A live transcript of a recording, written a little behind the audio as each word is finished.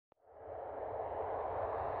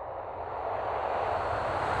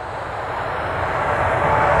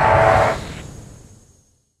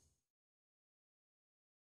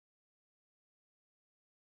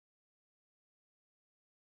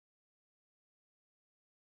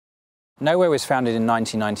Nowhere was founded in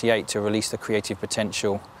 1998 to release the creative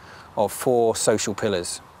potential of 4 social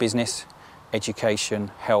pillars: business,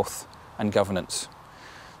 education, health and governance.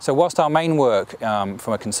 So whilst our main work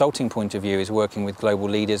from a consulting point of view is working with global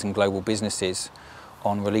leaders and global businesses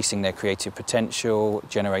on releasing their creative potential,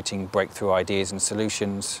 generating breakthrough ideas and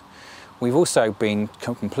solutions, we've also been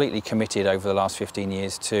completely committed over the last 15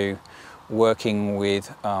 years to working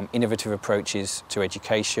with innovative approaches to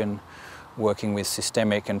education, working with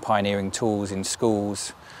systemic and pioneering tools in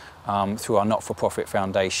schools through our not-for-profit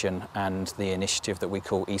foundation and the initiative that we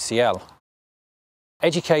call ECL.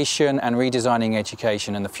 Education and redesigning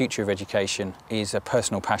education and the future of education is a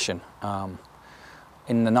personal passion.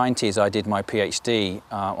 In the 90s I did my PhD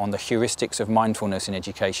on the heuristics of mindfulness in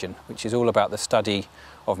education, which is all about the study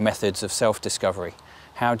of methods of self-discovery.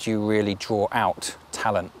 How do you really draw out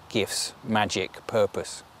talent, gifts, magic,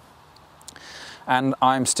 purpose? And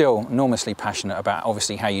I'm still enormously passionate about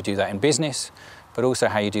obviously how you do that in business, but also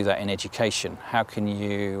how you do that in education. How can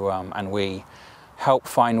you and we help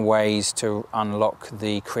find ways to unlock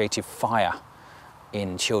the creative fire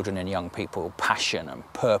in children and young people, passion and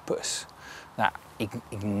purpose, that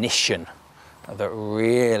ignition that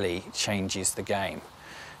really changes the game.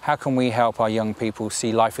 How can we help our young people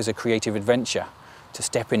see life as a creative adventure, to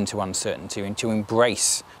step into uncertainty and to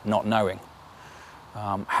embrace not knowing?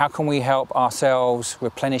 How can we help ourselves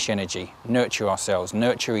replenish energy, nurture ourselves,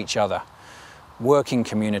 nurture each other, work in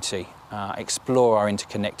community, explore our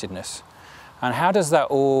interconnectedness? And how does that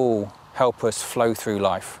all help us flow through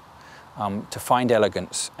life, to find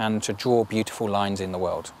elegance and to draw beautiful lines in the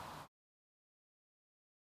world?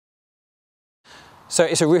 So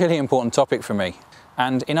it's a really important topic for me.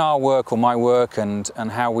 And in our work, or my work, and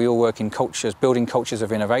how we all work in cultures, building cultures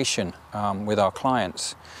of innovation with our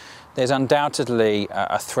clients, there's undoubtedly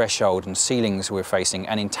a threshold and ceilings we're facing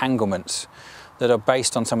and entanglements that are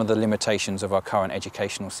based on some of the limitations of our current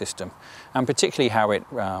educational system, and particularly how it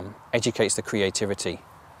educates the creativity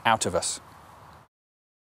out of us.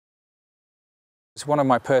 So one of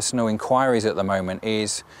my personal inquiries at the moment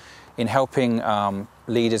is in helping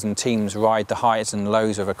leaders and teams ride the highs and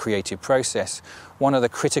lows of a creative process. One of the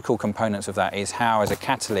critical components of that is how, as a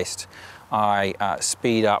catalyst, I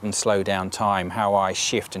speed up and slow down time, how I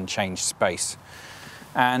shift and change space.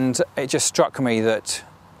 And it just struck me that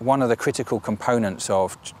one of the critical components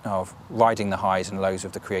of riding the highs and lows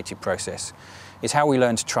of the creative process is how we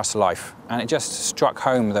learn to trust life. And it just struck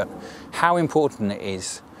home that how important it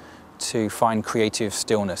is to find creative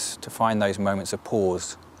stillness, to find those moments of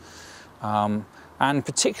pause. And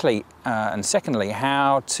particularly, and secondly,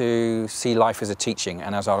 how to see life as a teaching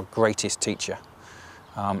and as our greatest teacher.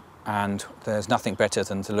 And there's nothing better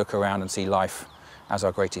than to look around and see life as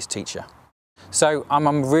our greatest teacher. So I'm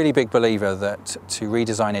a really big believer that to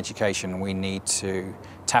redesign education we need to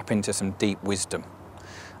tap into some deep wisdom.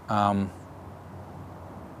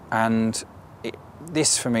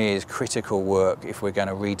 This for me is critical work if we're going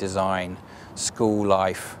to redesign school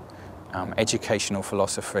life, educational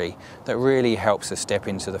philosophy that really helps us step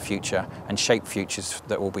into the future and shape futures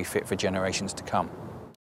that will be fit for generations to come.